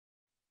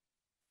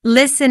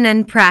Listen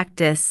and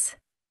practice.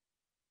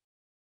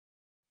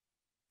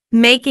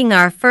 Making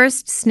our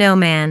first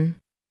snowman.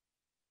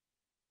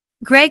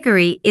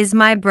 Gregory is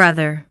my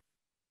brother.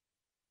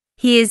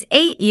 He is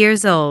 8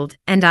 years old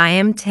and I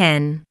am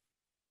 10.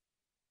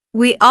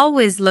 We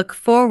always look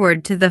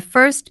forward to the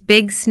first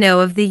big snow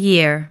of the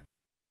year.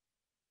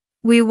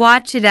 We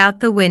watch it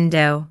out the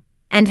window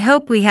and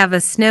hope we have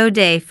a snow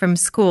day from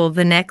school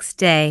the next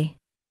day.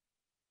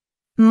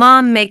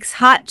 Mom makes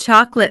hot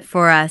chocolate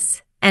for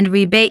us, and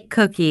we bake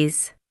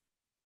cookies.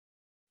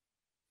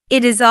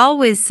 It is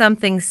always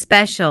something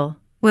special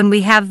when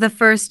we have the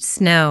first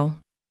snow.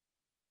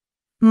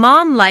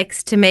 Mom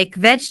likes to make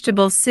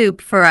vegetable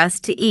soup for us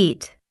to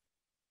eat.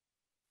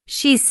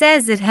 She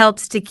says it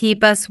helps to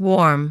keep us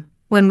warm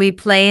when we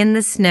play in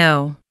the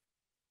snow.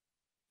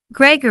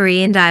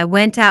 Gregory and I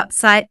went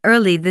outside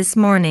early this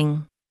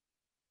morning.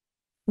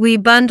 We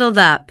bundled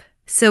up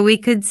so we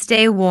could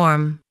stay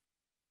warm.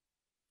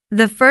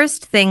 The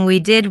first thing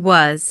we did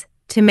was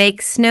to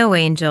make snow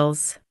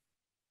angels.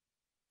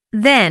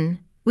 Then,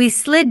 we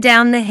slid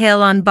down the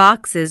hill on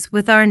boxes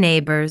with our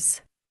neighbors.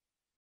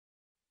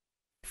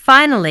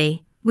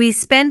 Finally, we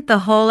spent the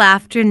whole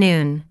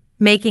afternoon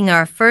making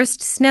our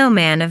first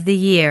snowman of the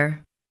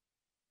year.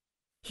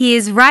 He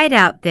is right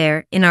out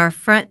there in our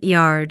front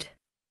yard.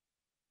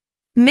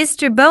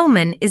 Mr.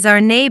 Bowman is our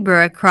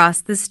neighbor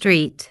across the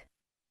street.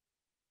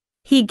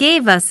 He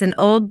gave us an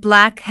old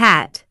black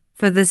hat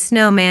for the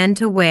snowman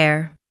to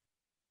wear.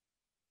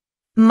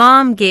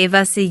 Mom gave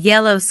us a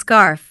yellow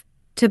scarf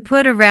to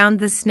put around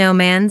the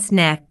snowman's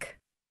neck.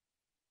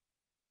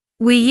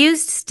 We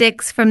used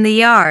sticks from the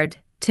yard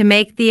to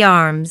make the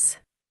arms.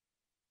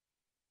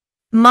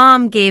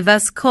 Mom gave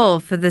us coal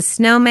for the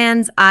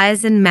snowman's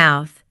eyes and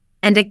mouth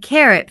and a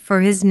carrot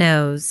for his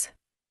nose.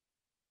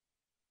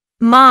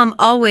 Mom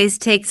always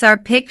takes our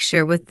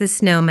picture with the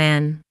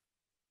snowman.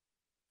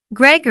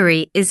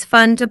 Gregory is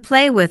fun to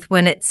play with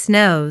when it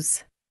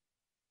snows.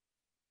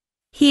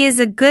 He is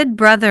a good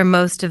brother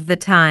most of the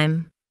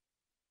time.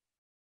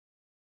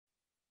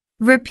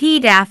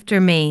 Repeat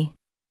after me.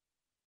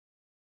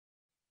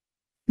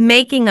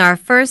 Making our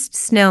first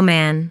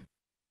snowman.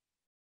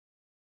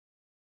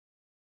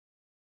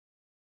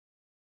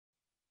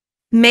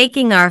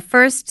 Making our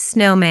first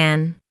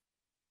snowman.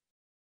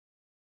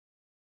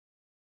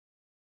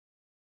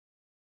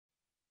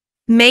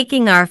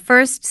 Making our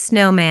first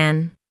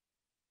snowman.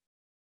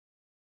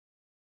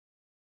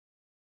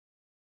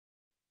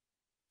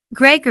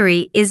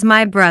 Gregory is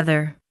my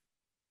brother.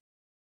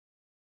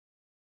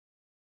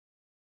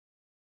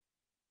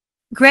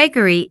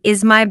 Gregory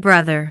is my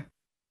brother.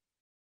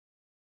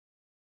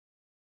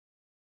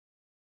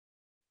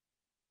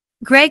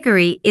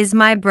 Gregory is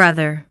my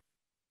brother.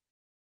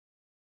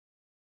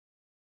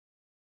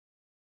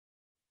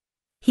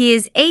 He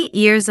is 8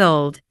 years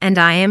old and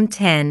I am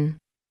 10.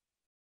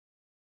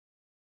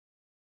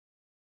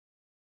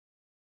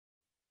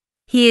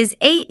 He is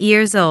 8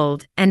 years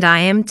old and I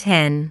am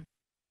 10.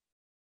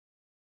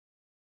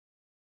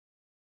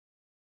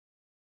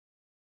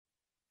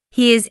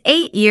 He is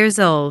 8 years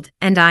old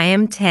and I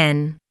am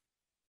 10.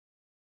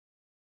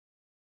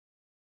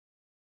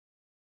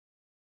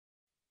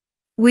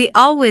 We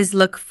always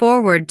look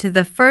forward to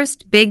the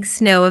first big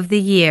snow of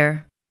the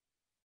year.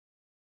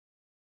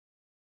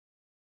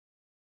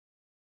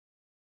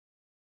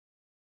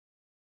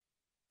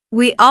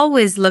 We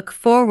always look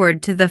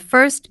forward to the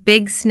first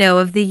big snow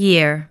of the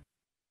year.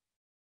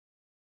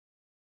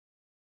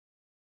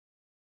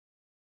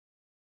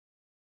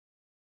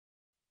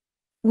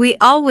 We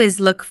always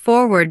look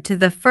forward to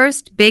the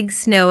first big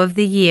snow of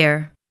the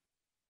year.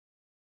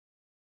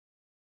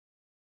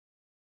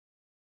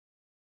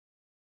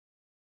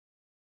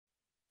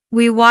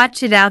 We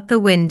watch it out the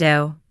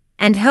window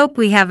and hope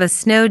we have a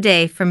snow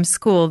day from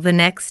school the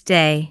next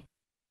day.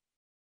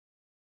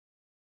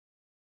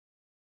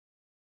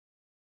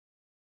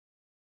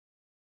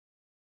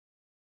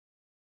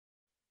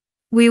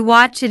 We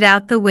watch it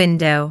out the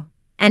window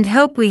and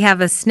hope we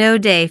have a snow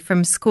day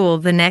from school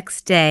the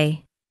next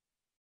day.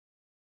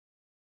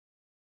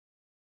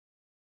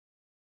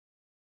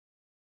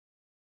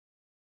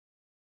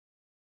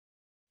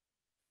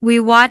 We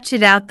watch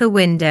it out the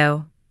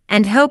window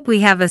and hope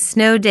we have a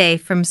snow day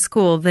from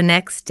school the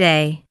next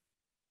day.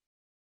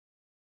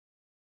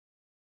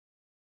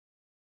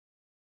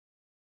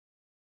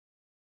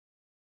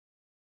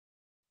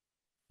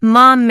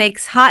 Mom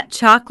makes hot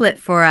chocolate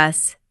for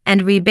us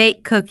and we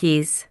bake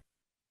cookies.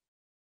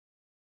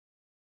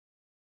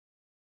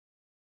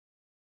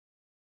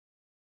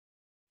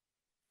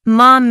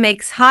 Mom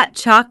makes hot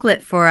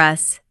chocolate for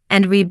us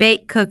and we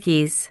bake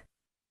cookies.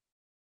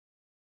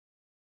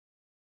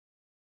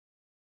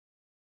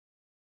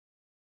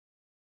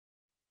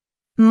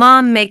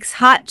 Mom makes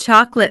hot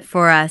chocolate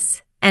for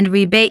us and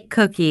we bake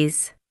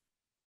cookies.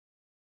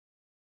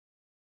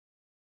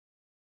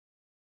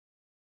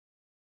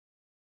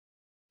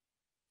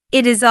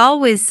 It is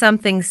always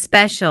something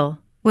special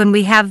when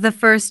we have the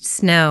first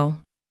snow.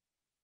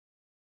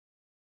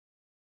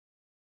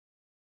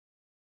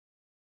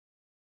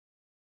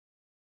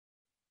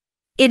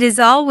 It is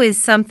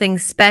always something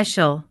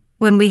special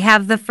when we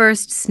have the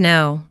first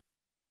snow.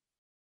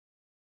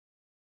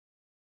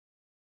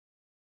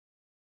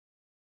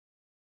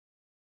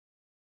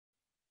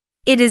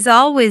 It is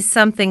always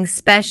something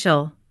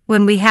special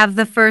when we have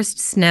the first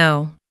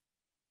snow.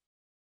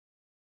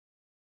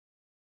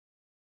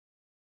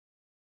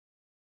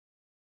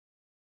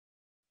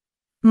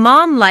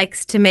 Mom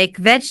likes to make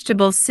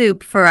vegetable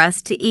soup for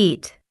us to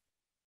eat.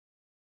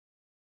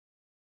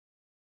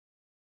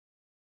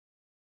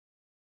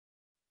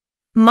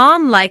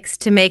 Mom likes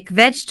to make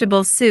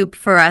vegetable soup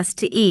for us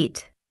to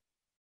eat.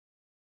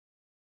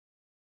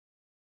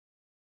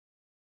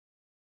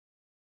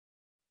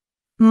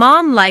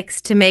 Mom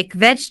likes to make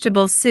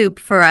vegetable soup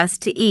for us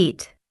to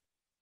eat.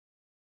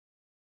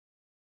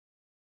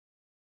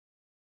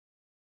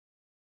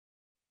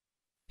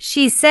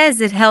 She says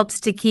it helps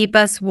to keep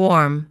us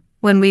warm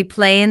when we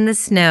play in the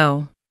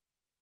snow.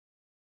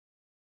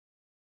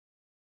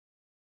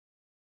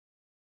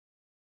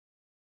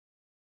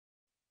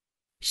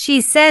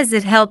 She says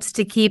it helps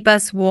to keep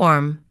us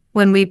warm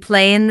when we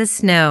play in the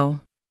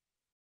snow.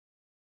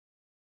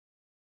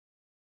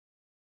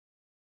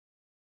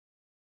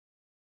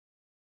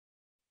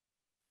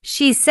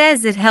 She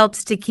says it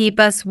helps to keep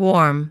us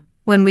warm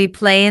when we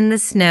play in the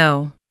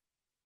snow.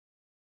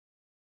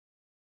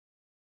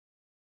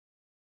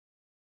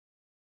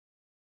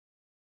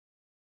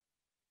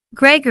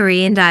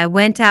 Gregory and I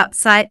went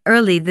outside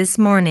early this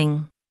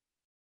morning.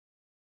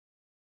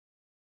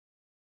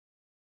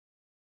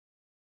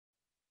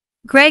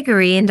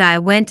 Gregory and I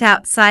went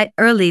outside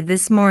early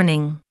this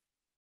morning.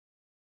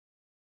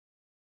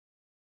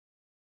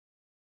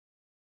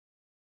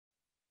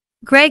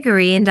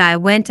 Gregory and I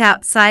went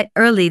outside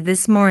early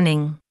this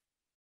morning.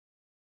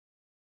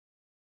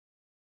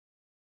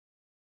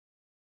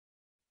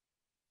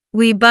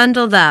 We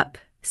bundled up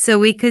so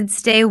we could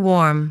stay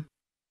warm.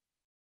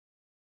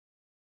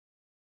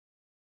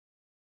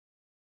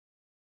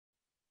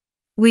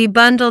 We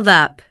bundled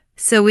up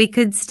so we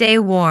could stay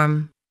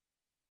warm.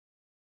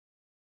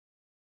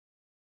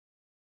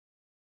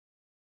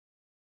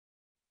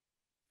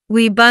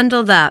 We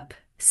bundled up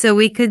so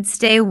we could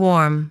stay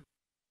warm.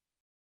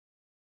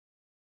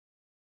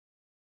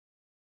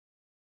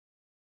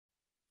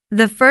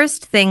 The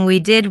first thing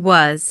we did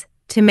was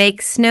to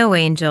make snow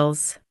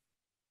angels.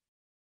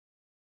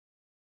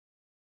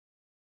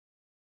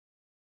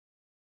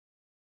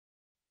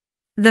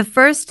 The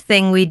first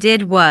thing we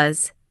did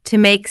was to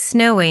make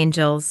snow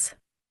angels.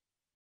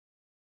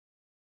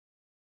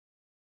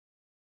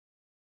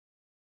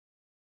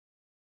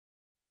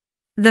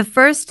 The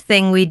first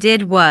thing we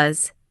did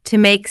was to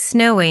make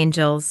snow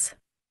angels.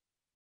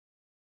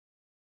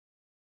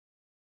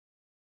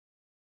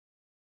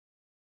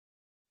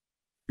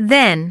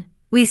 Then,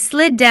 we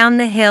slid down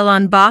the hill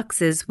on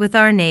boxes with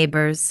our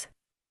neighbors.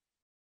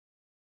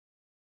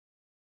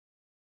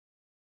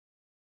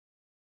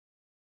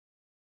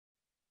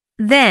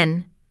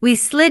 Then, we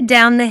slid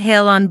down the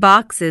hill on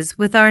boxes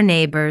with our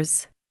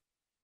neighbors.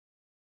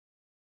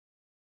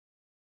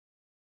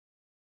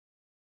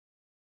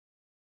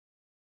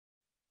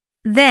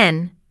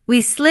 Then,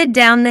 we slid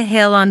down the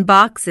hill on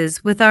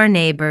boxes with our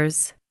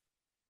neighbors.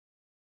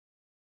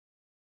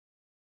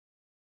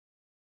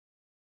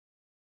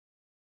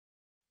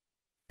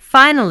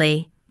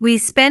 Finally, we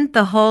spent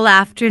the whole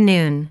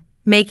afternoon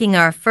making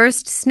our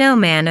first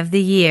snowman of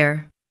the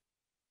year.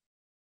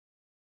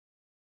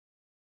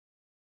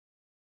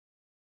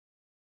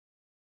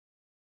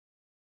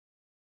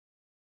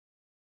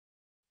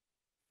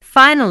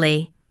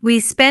 Finally,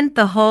 we spent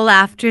the whole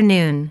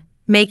afternoon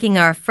making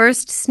our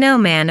first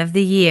snowman of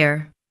the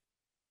year.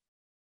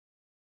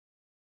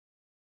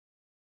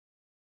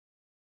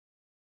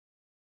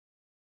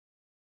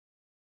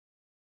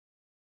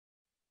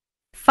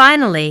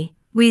 Finally,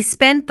 we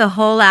spent the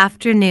whole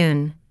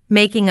afternoon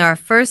making our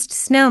first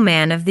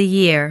snowman of the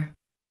year.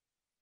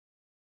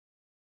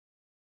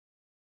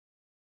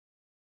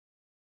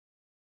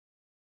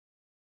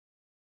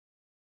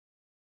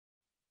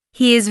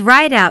 He is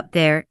right out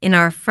there in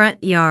our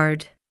front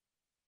yard.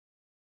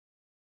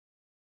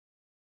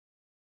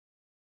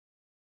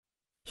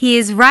 He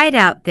is right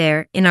out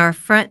there in our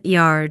front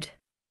yard.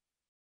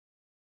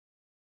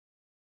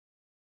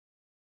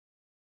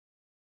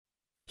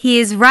 He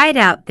is right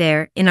out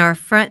there in our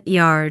front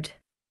yard.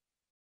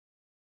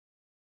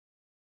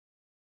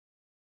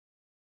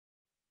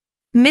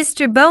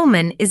 Mr.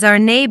 Bowman is our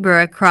neighbor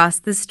across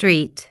the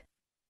street.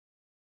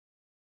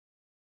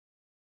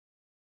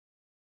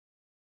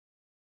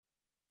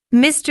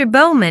 Mr.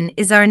 Bowman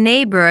is our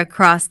neighbor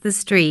across the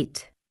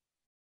street.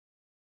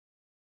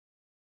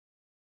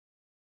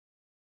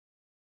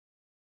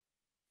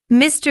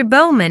 Mr.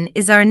 Bowman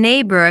is our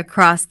neighbor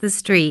across the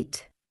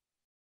street.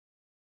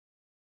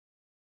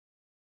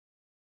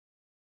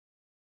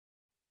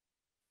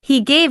 He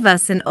gave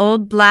us an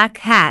old black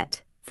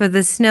hat for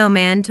the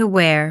snowman to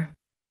wear.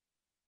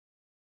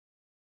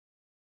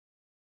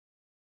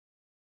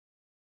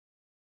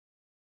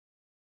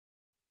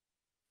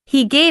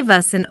 He gave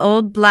us an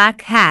old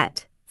black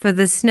hat for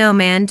the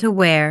snowman to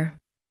wear.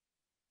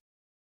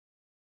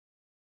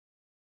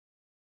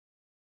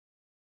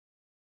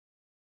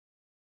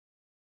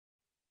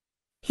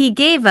 He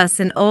gave us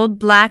an old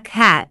black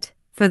hat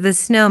for the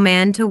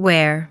snowman to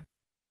wear.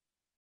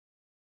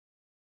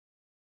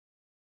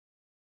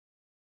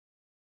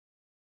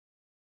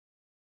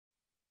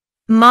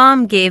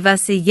 Mom gave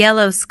us a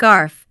yellow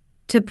scarf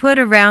to put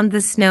around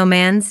the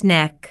snowman's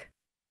neck.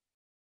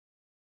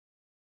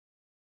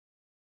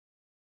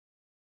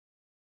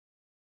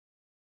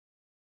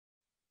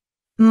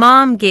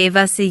 Mom gave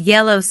us a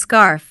yellow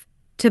scarf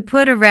to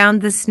put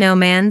around the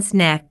snowman's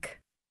neck.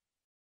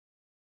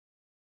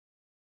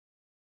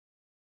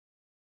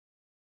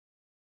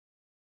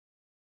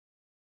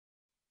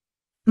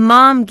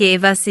 Mom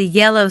gave us a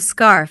yellow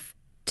scarf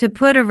to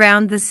put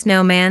around the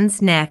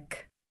snowman's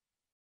neck.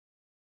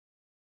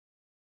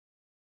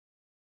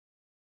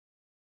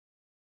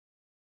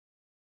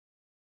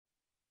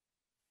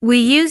 We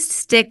used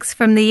sticks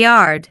from the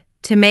yard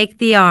to make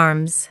the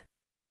arms.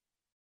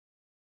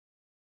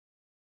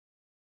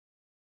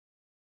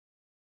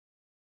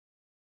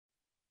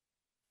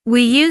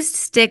 We used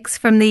sticks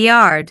from the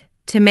yard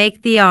to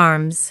make the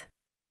arms.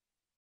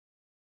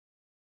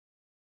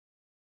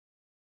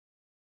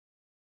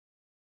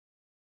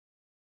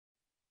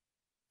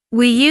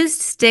 We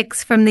used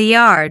sticks from the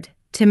yard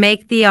to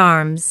make the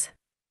arms.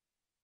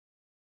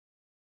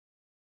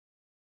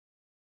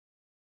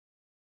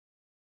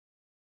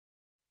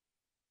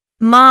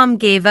 Mom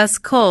gave us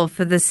coal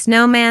for the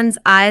snowman's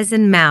eyes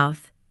and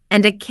mouth,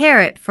 and a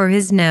carrot for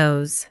his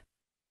nose.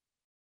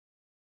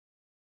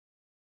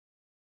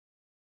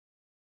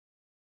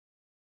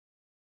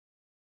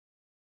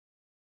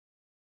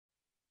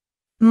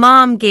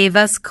 Mom gave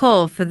us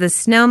coal for the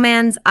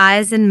snowman's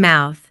eyes and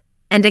mouth,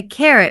 and a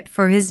carrot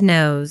for his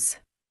nose.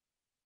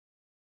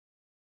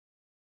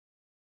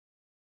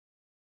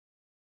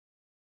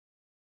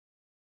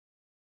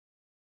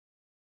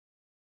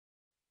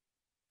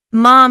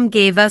 Mom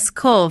gave us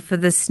coal for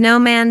the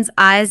snowman's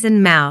eyes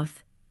and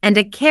mouth, and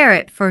a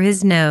carrot for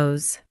his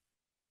nose.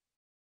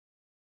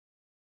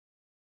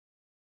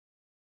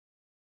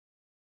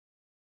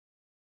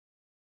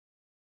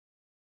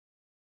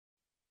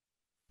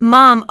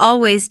 Mom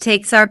always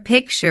takes our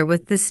picture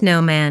with the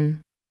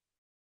snowman.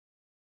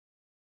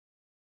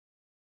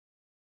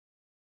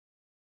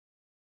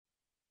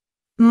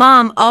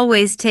 Mom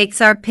always takes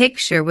our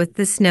picture with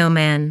the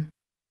snowman.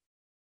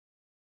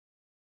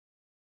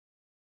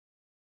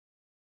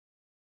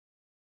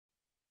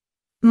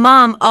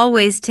 Mom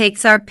always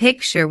takes our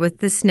picture with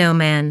the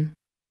snowman.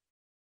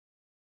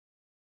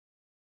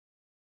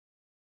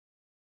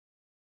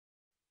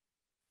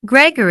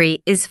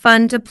 Gregory is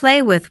fun to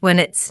play with when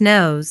it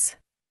snows.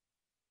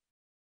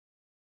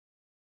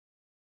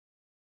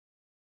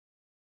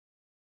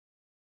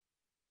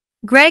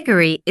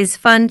 Gregory is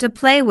fun to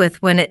play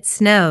with when it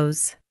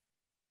snows.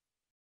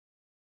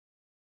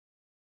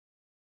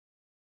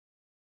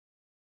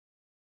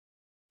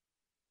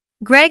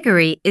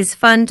 Gregory is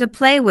fun to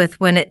play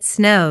with when it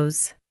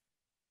snows.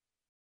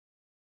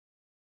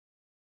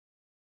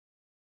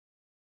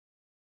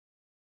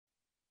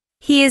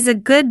 He is a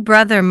good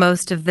brother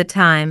most of the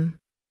time.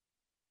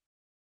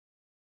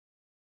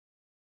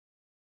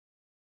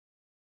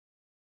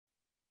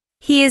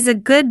 He is a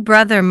good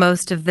brother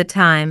most of the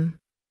time.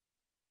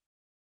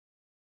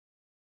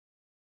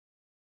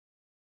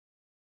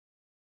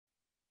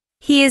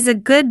 He is a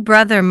good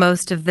brother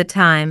most of the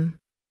time.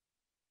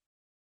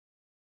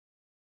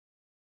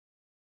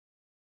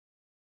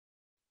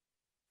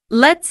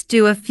 Let's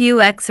do a few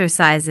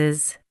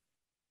exercises.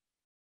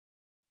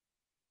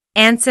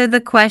 Answer the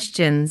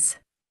questions.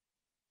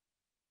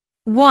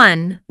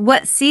 1.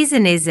 What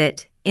season is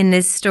it in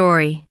this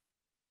story?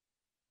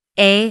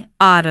 A.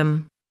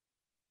 Autumn.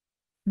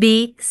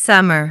 B.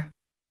 Summer.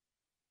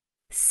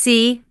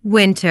 C.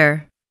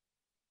 Winter.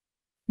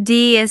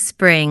 D. Is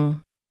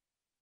spring.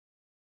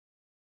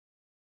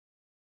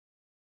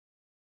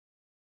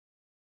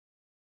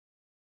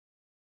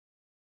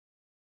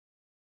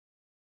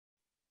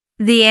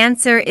 The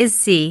answer is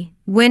C.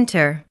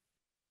 Winter.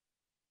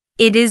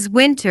 It is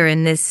winter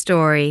in this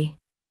story.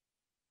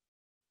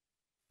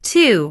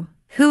 2.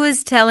 Who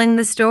is telling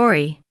the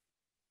story?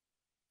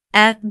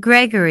 A.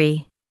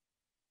 Gregory.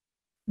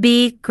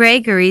 B.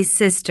 Gregory's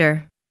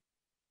sister.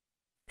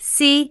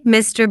 C.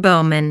 Mr.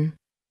 Bowman.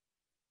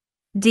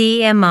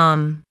 D. A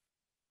mom.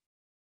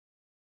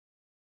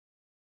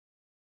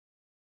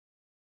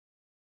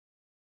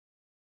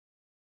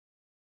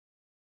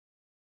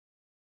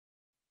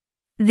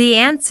 The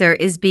answer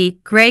is B.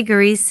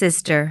 Gregory's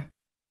sister.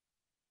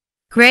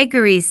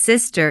 Gregory's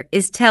sister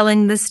is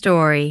telling the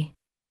story.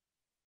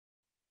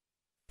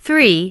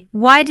 3.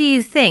 Why do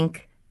you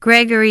think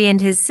Gregory and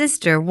his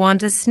sister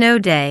want a snow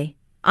day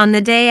on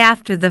the day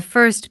after the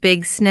first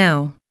big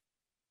snow?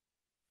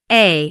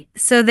 A.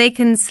 So they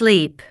can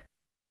sleep.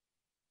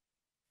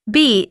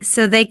 B.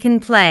 So they can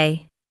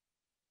play.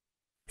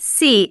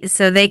 C.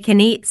 So they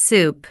can eat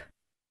soup.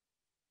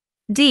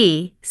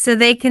 D. So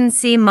they can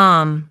see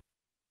Mom.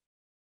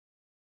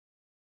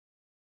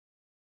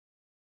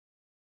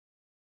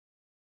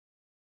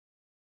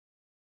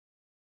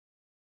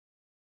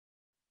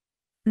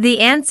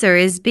 The answer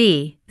is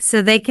B.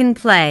 So they can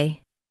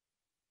play.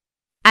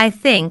 I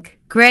think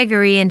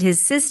Gregory and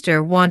his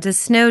sister want a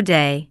snow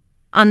day,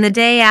 on the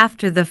day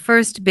after the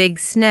first big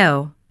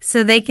snow,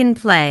 so they can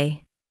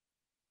play.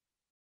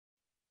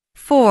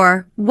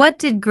 4. What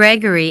did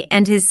Gregory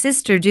and his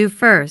sister do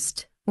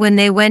first, when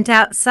they went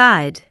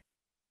outside?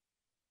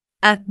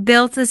 A.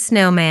 Built a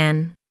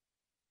snowman.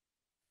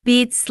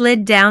 B.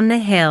 Slid down the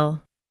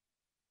hill.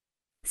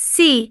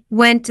 C.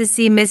 Went to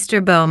see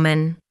Mr.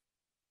 Bowman.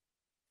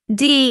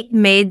 D.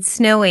 Made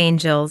snow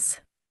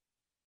angels.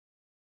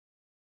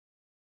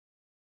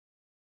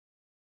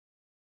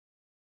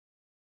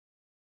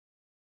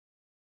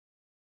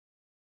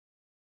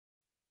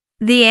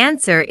 The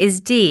answer is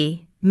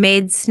D.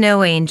 Made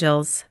snow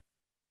angels.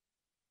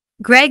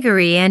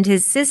 Gregory and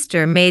his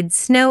sister made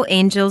snow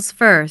angels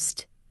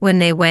first, when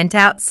they went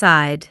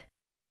outside.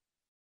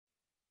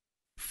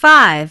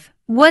 5.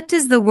 What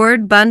does the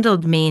word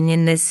bundled mean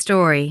in this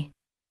story?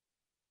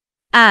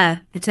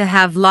 A. To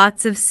have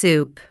lots of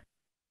soup.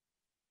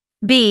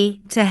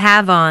 B. To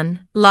have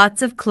on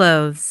lots of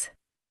clothes.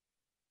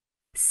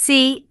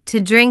 C. To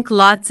drink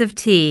lots of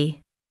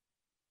tea.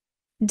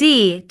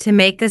 D. To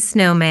make a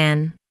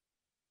snowman.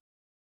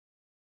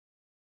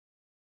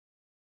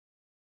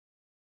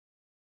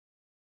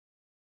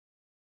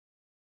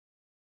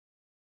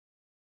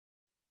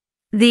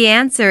 The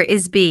answer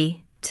is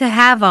B. To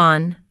have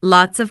on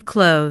lots of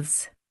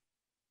clothes.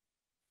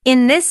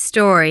 In this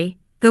story,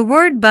 the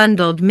word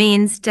bundled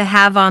means to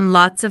have on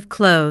lots of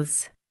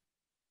clothes.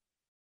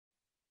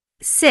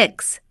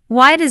 6.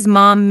 Why does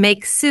Mom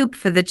make soup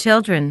for the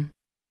children?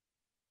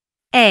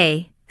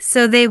 A.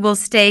 So they will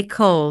stay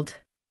cold.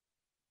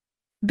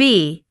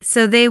 B.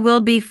 So they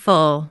will be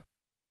full.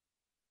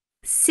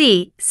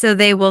 C. So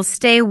they will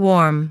stay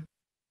warm.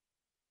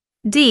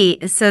 D.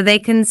 So they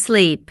can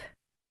sleep.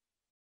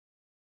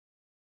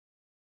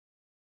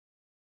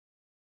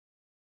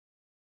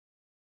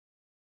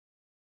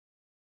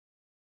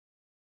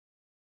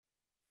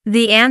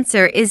 The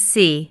answer is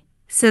C.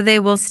 So they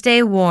will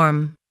stay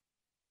warm.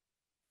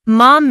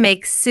 Mom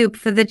makes soup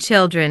for the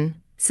children,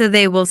 so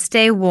they will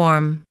stay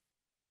warm.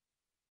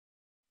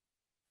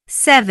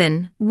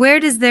 7. Where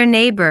does their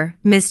neighbor,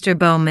 Mr.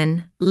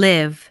 Bowman,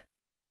 live?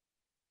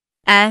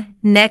 A.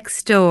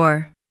 Next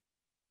door.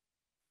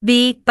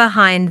 B.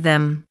 Behind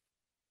them.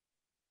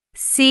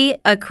 C.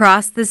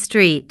 Across the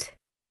street.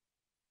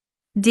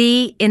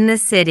 D. In the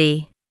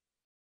city.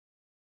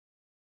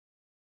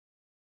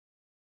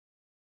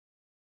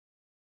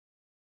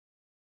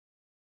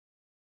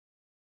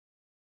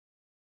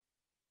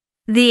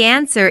 The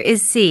answer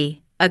is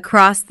C.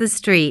 Across the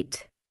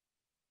street.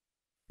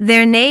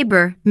 Their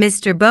neighbor,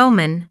 Mr.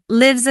 Bowman,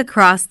 lives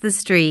across the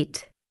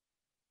street.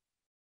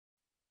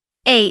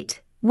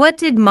 8. What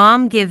did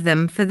Mom give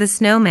them for the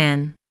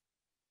snowman?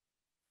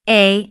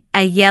 A.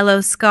 A yellow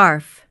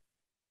scarf.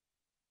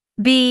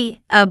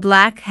 B. A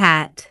black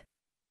hat.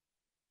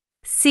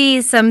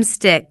 C. Some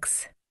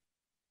sticks.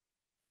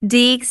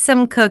 D.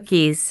 Some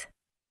cookies.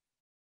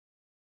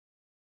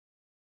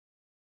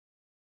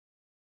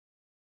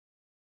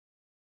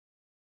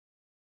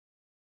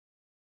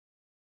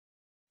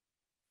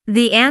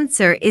 The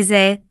answer is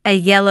A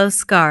yellow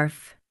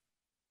scarf.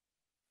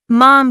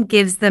 Mom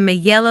gives them a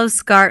yellow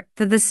scarf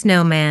for the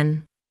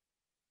snowman.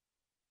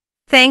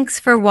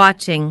 Thanks for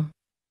watching.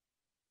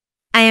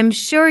 I am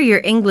sure your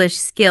English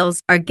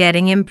skills are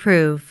getting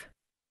improved.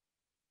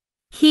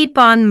 Keep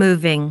on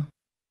moving.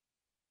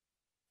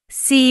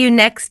 See you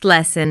next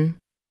lesson.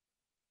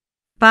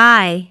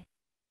 Bye.